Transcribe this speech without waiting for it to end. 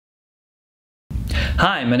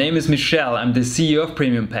Hi, my name is Michelle, I'm the CEO of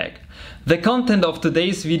Premium Pack. The content of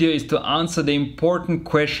today's video is to answer the important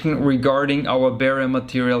question regarding our barrier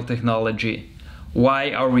material technology.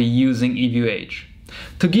 Why are we using EVOH?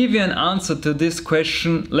 To give you an answer to this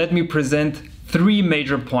question, let me present three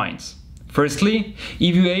major points. Firstly,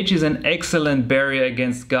 EVOH is an excellent barrier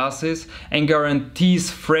against gases and guarantees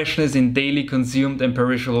freshness in daily consumed and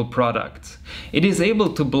perishable products. It is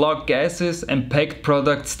able to block gases and packed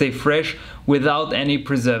products stay fresh without any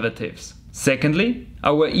preservatives. Secondly,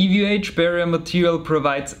 our EVOH barrier material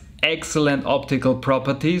provides excellent optical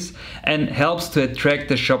properties and helps to attract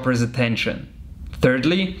the shopper's attention.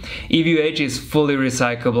 Thirdly, EVOH is fully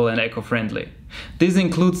recyclable and eco-friendly. This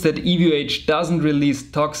includes that EVOH doesn't release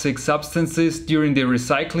toxic substances during the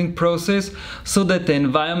recycling process, so that the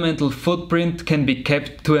environmental footprint can be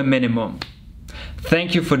kept to a minimum.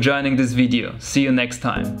 Thank you for joining this video. See you next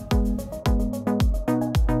time.